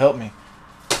 Lord help me.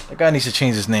 That guy needs to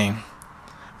change his name.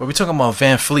 But we're talking about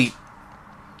Van Fleet.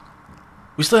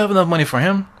 We still have enough money for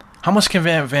him. How much can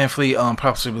Van Fleet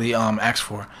possibly ask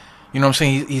for? You know what I'm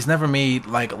saying? He's never made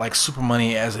like super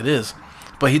money as it is,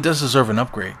 but he does deserve an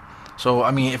upgrade. So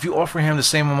I mean, if you offer him the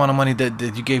same amount of money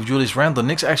that you gave Julius Randle,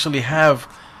 Knicks actually have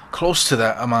close to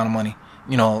that amount of money.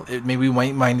 You know, maybe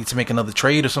we might need to make another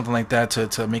trade or something like that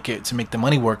to make the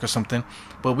money work or something.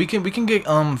 But we can get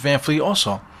Van Fleet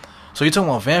also. So you're talking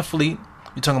about Van Fleet,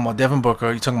 you're talking about Devin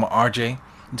Booker, you're talking about RJ, you're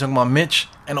talking about Mitch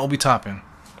and Obi Toppin.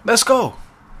 Let's go.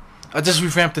 I just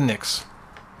revamped the Knicks.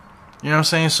 You know what I'm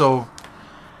saying? So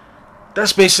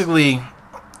that's basically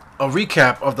a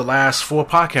recap of the last 4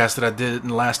 podcasts that I did in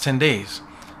the last 10 days.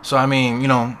 So I mean, you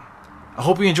know, I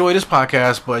hope you enjoy this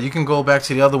podcast, but you can go back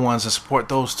to the other ones and support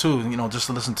those too, you know, just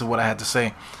to listen to what I had to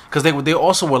say, because they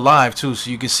also were live too,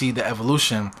 so you can see the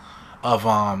evolution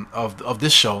of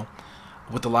this show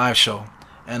with the live show,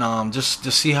 and just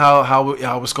see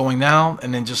how it's going now,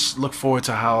 and then just look forward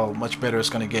to how much better it's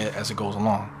going to get as it goes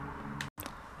along.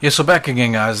 Yeah, so back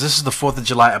again, guys. This is the 4th of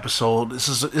July episode. This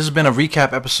has been a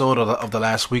recap episode of the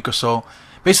last week or so,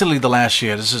 basically the last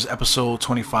year. This is episode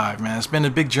 25, man. It's been a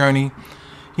big journey.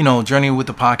 You know, journey with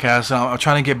the podcast. I'm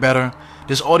trying to get better.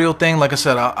 This audio thing, like I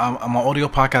said, I'm an audio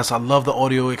podcast. I love the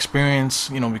audio experience,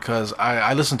 you know, because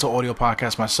I listen to audio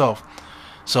podcasts myself.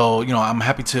 So, you know, I'm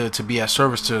happy to be at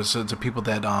service to people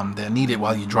that need it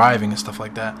while you're driving and stuff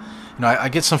like that. You know, I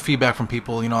get some feedback from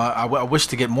people. You know, I wish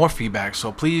to get more feedback.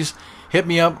 So please hit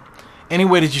me up any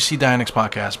way that you see Dynamics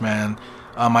Podcast, man.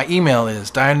 My email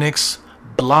is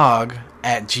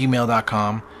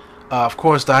dynamicsblog@gmail.com. Of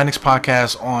course, Dynamics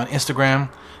Podcast on Instagram.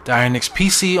 Dynamics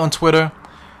PC on Twitter,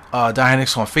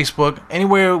 Dynamics on Facebook.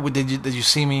 Anywhere that you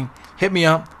see me, hit me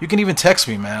up. You can even text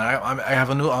me, man. I have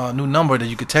a new number that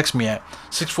you could text me at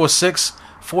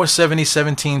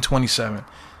 646-470-1727.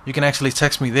 You can actually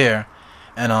text me there,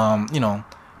 and you know,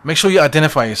 make sure you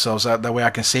identify yourselves. That way I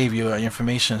can save your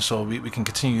information, so we can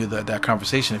continue that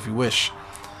conversation if you wish.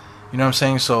 You know what I'm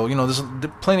saying? So, you know, there's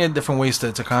plenty of different ways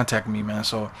to contact me, man.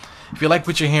 So if you like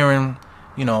what you're hearing,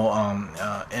 you know,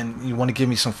 and you want to give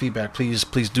me some feedback, please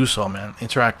do so, man.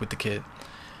 Interact with the kid.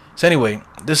 So anyway,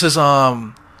 this is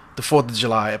the 4th of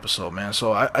July episode, man.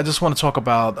 So I just want to talk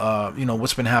about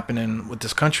what's been happening with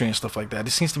this country and stuff like that.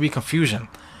 There seems to be confusion.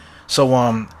 So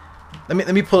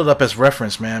let me pull it up as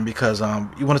reference, man, because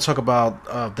you want to talk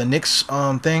about the Knicks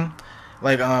thing.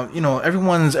 Like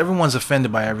everyone's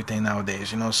offended by everything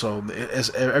nowadays, so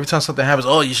every time something happens,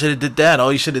 oh, you should have did that, oh,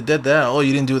 you should have did that, oh,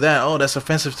 you didn't do that, oh, that's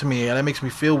offensive to me, and that makes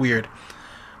me feel weird.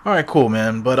 All right, cool,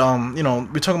 man. But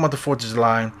we're talking about the 4th of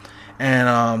July,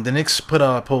 and the Knicks put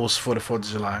out a post for the 4th of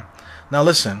July. Now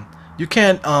listen, you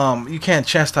can't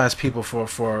chastise people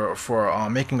for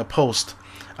making a post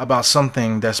about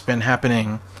something that's been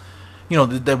happening,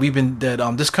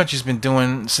 that this country's been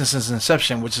doing since its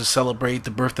inception, which is celebrate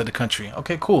the birth of the country.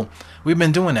 Okay, cool. We've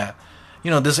been doing that.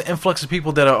 There's an influx of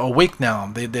people that are awake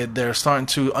now. They're starting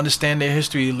to understand their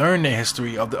history, learn their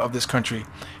history of this country,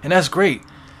 and that's great.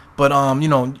 But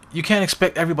you can't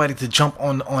expect everybody to jump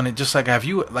on it just like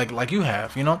you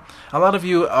have. A lot of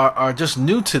you are just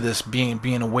new to this,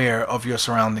 being aware of your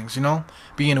surroundings.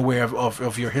 Being aware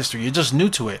of your history. You're just new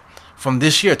to it from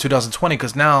this year, 2020,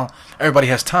 because now everybody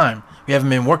has time. We haven't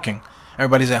been working.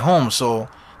 Everybody's at home, so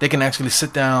they can actually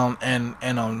sit down and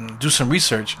do some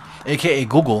research, aka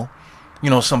Google,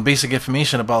 some basic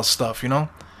information about stuff.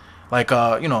 Like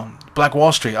Black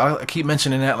Wall Street. I keep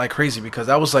mentioning that like crazy because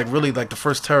that was like really like the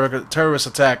first terrorist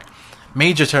attack,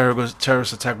 major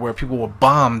terrorist attack where people were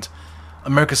bombed.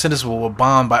 American citizens were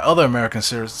bombed by other American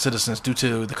citizens due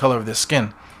to the color of their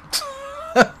skin.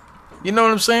 You know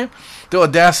what I'm saying? The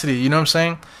audacity. You know what I'm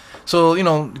saying? So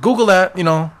Google that.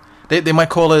 They might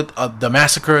call it the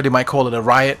massacre. They might call it a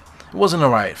riot. It wasn't a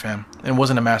riot, fam. It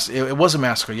wasn't a mass. It was a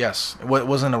massacre. Yes, it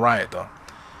wasn't a riot though.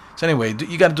 So anyway,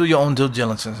 you got to do your own due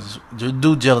diligence. You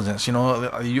come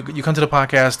to the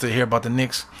podcast to hear about the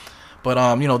Knicks,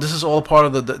 but this is all part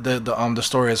of the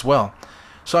story as well.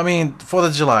 So I mean, 4th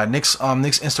of July, Knicks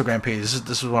Instagram page.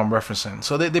 This is what I'm referencing.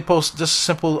 So they post just a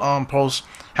simple post,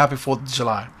 Happy 4th of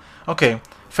July. Okay,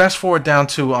 fast forward down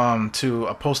to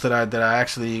a post that I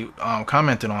actually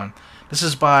commented on. This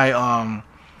is by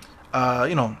I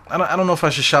don't know if I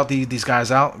should shout these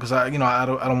guys out because I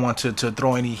don't want to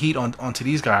throw any heat onto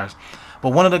these guys, but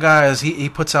one of the guys he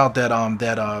puts out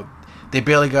that they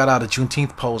barely got out a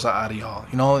Juneteenth pose out of y'all,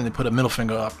 and they put a middle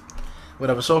finger up,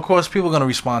 whatever. So of course people are gonna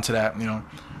respond to that,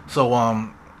 So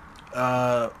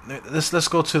let's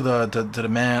go to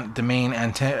the main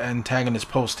antagonist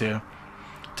post here,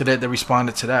 to that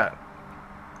responded to that.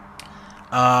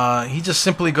 He just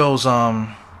simply goes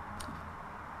let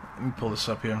me pull this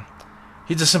up here.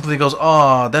 He just simply goes,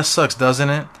 "Oh, that sucks, doesn't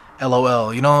it?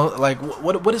 LOL." Like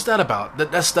what is that about?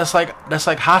 That's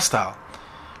like hostile.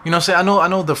 Say I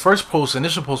know the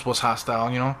initial post was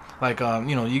hostile. Like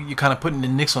you kind of putting the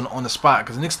Knicks on the spot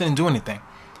because the Knicks didn't do anything.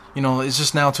 It's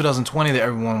just now 2020 that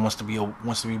everyone wants to be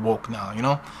woke now.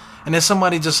 And then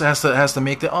somebody just has to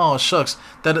make the oh shucks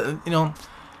that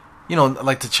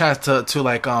like to chat to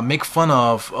like make fun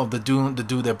of the dude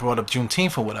that brought up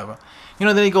Juneteenth or whatever.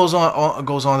 Then he goes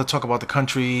on to talk about the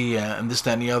country and this,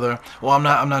 that, and the other. Well, I'm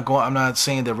not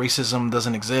saying that racism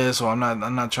doesn't exist, or I'm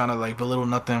not trying to like belittle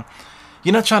nothing.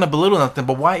 You're not trying to belittle nothing,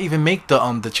 but why even make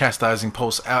the chastising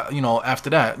post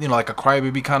after that? Like a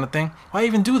crybaby kind of thing. Why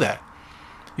even do that?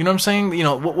 You know what I'm saying?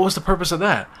 What was the purpose of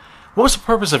that? What was the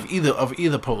purpose of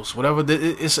either post? Whatever,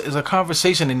 it's a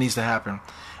conversation that needs to happen,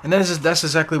 and that's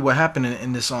exactly what happened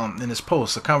in this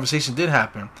post. The conversation did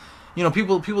happen.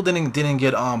 People didn't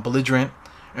get belligerent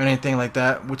or anything like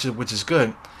that, which is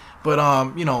good. But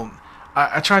the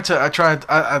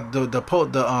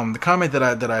comment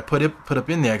that I put up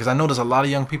in there, because I know there's a lot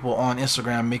of young people on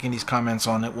Instagram making these comments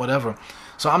on it, whatever.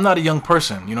 So I'm not a young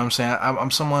person, you know what I'm saying?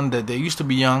 I'm someone that they used to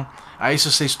be young. I used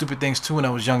to say stupid things too when I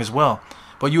was young as well.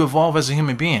 But you evolve as a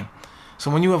human being.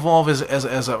 So when you evolve as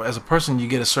a person, you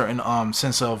get a certain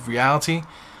sense of reality,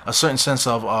 a certain sense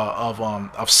of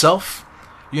self.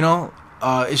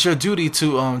 It's your duty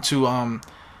to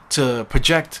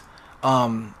project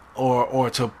or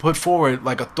to put forward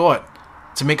like a thought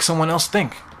to make someone else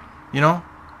think. You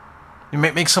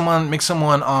make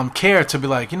someone care, to be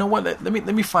like,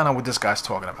 let me find out what this guy's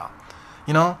talking about.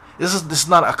 This is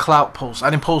not a clout post. I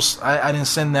didn't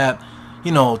send that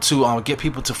to get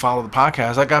people to follow the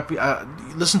podcast. I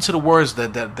listen to the words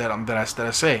that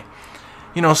I say.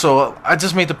 So I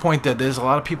just made the point that there's a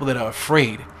lot of people that are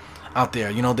afraid out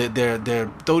there. They're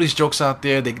throw these jokes out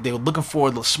there. They're looking for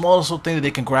the smallest little thing that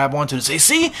they can grab onto to say,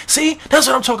 see, that's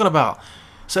what I'm talking about.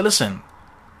 So listen,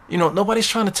 nobody's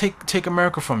trying to take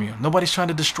America from you. Nobody's trying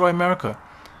to destroy America.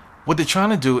 What they're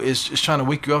trying to do is trying to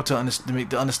wake you up to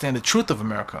understand the truth of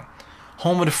America,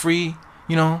 home of the free.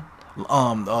 Land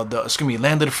of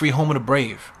the free, home of the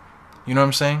brave. You know what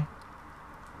I'm saying?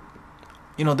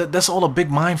 You know, that's all a big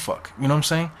mind fuck. You know what I'm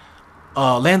saying?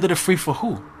 Land of the free for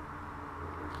who?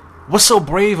 What's so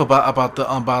brave about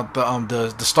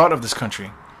the start of this country?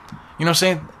 You know what I'm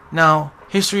saying? Now,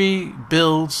 history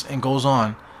builds and goes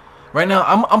on. Right now,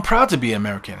 I'm proud to be an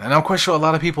American, and I'm quite sure a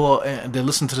lot of people that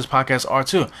listen to this podcast are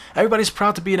too. Everybody's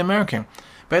proud to be an American,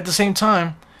 but at the same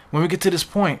time, when we get to this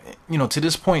point,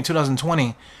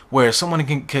 2020, where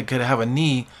someone could have a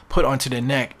knee put onto their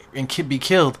neck and be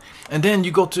killed, and then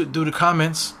you go to do the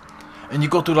comments, and you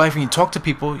go through life and you talk to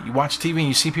people, you watch TV and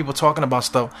you see people talking about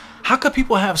stuff. How could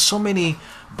people have so many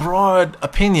broad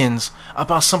opinions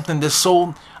about something that's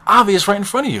so obvious right in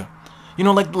front of you? You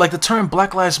know, like the term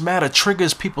Black Lives Matter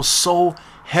triggers people so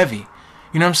heavy.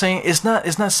 You know what I'm saying? It's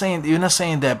not saying, you're not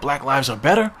saying that Black lives are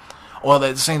better, or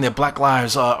that saying that Black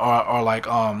lives are like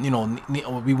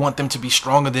we want them to be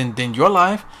stronger than your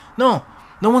life. No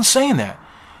one's saying that.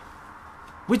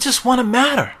 We just want to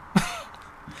matter.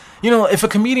 You know, if a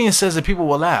comedian says that, people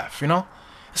will laugh. You know,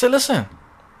 I say, listen,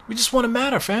 we just want to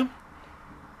matter, fam.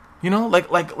 You know,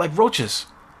 like roaches.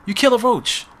 You kill a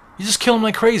roach, you just kill them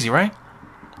like crazy, right?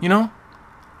 You know.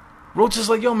 Roaches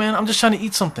like, yo, man, I'm just trying to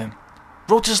eat something.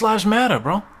 Roaches' lives matter,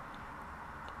 bro.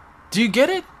 Do you get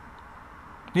it?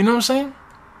 You know what I'm saying?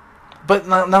 But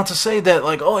now to say that,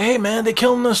 like, oh, hey, man, they're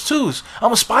killing us too.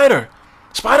 I'm a spider.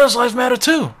 Spiders' lives matter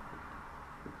too.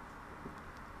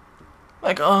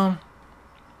 Like,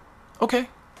 okay.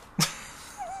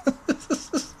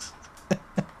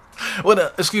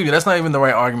 Well, excuse me, that's not even the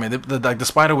right argument. The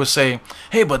spider would say,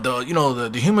 hey, but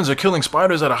the humans are killing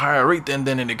spiders at a higher rate than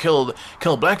they kill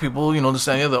black people, this,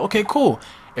 that, and the other. Okay, cool.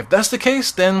 If that's the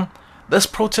case, then let's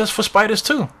protest for spiders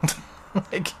too.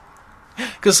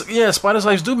 Because, yeah, spiders'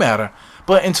 lives do matter.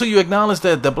 But until you acknowledge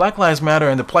that the Black Lives Matter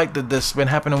and the plight that's been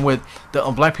happening with the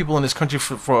black people in this country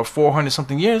for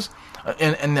 400-something years,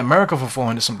 in America for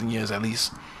 400-something years at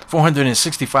least,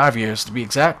 465 years to be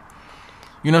exact.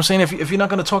 You know what I'm saying? If you're not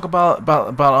going to talk about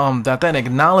that and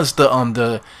acknowledge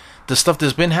the stuff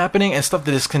that's been happening and stuff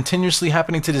that is continuously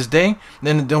happening to this day,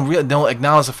 then don't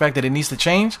acknowledge the fact that it needs to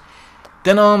change,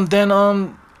 then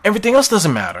everything else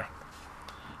doesn't matter.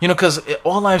 You know, because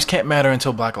all lives can't matter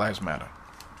until Black Lives Matter.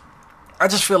 I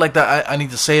just feel like that I need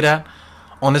to say that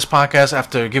on this podcast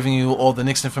after giving you all the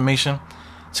Knicks information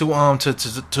to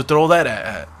throw that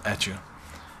at you.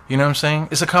 You know what I'm saying?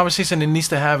 It's a conversation that needs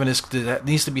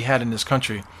to be had in this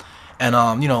country. And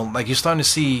like, you're starting to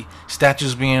see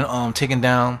statues being taken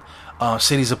down,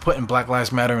 cities are putting Black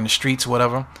Lives Matter in the streets,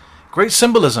 whatever. Great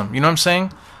symbolism, you know what I'm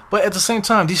saying? But at the same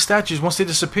time, these statues, once they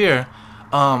disappear,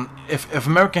 if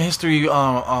American history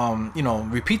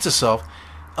repeats itself,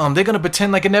 they're gonna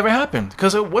pretend like it never happened.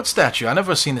 Because what statue? I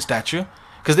never seen the statue.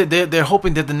 Because they're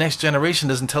hoping that the next generation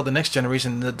doesn't tell the next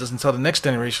generation, that doesn't tell the next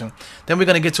generation. Then we're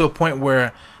gonna get to a point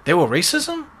where there was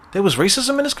racism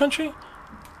in this country.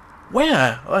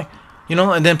 Where? Like,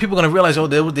 and then people are gonna realize, oh,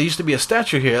 there used to be a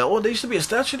statue here. Oh, there used to be a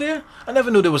statue there. I never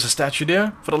knew there was a statue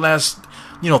there for the last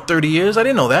 30 years. I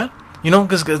didn't know that.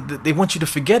 Because they want you to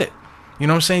forget it. You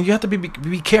know what I'm saying? You have to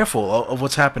be careful of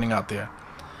what's happening out there.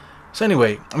 So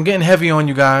anyway, I'm getting heavy on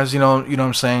you guys. You know what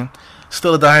I'm saying?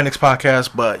 Still a Dire Knicks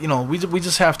podcast, but we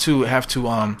just have to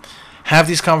have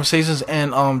these conversations,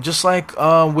 and just like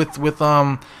with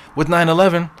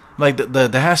 9/11, like the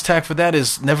hashtag for that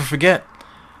is never forget.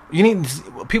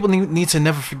 People need to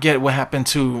never forget what happened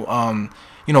to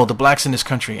the blacks in this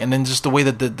country, and then just the way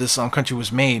that this country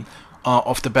was made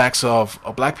off the backs of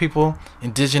black people,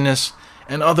 indigenous,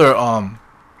 and other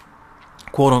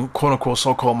quote unquote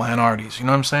so-called minorities. You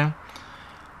know what I'm saying?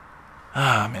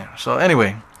 Ah, man. So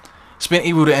anyway, it's been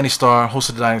Ebru the Anti-Star, host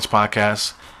of the Dire Knicks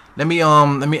podcast. Let me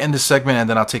end this segment and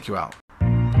then I'll take you out.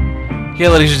 Here,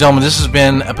 ladies and gentlemen, this has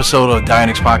been an episode of Dire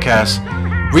Knicks podcast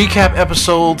recap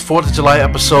episode, 4th of July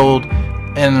episode,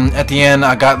 and at the end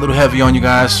I got a little heavy on you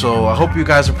guys, so I hope you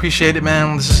guys appreciate it,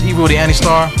 man. This is Ebru the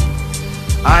Anti-Star.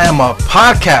 I am a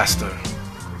podcaster,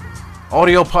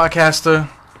 audio podcaster.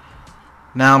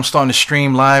 Now I'm starting to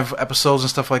stream live episodes and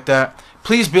stuff like that.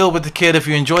 Please build with the kid. If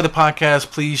you enjoy the podcast,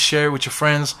 please share it with your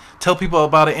friends. Tell people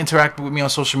about it. Interact with me on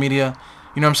social media.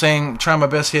 You know what I'm saying? I'm trying my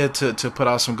best here to put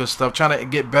out some good stuff. Trying to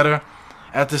get better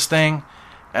at this thing.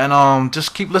 And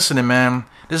just keep listening, man.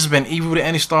 This has been Ebru the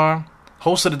Anti-Star,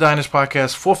 host of the Dire Knicks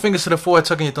podcast. 4 fingers to the forehead,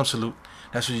 tucking your thumb salute.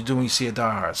 That's what you do when you see a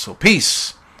Die Hard. So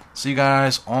peace. See you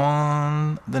guys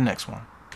on the next one.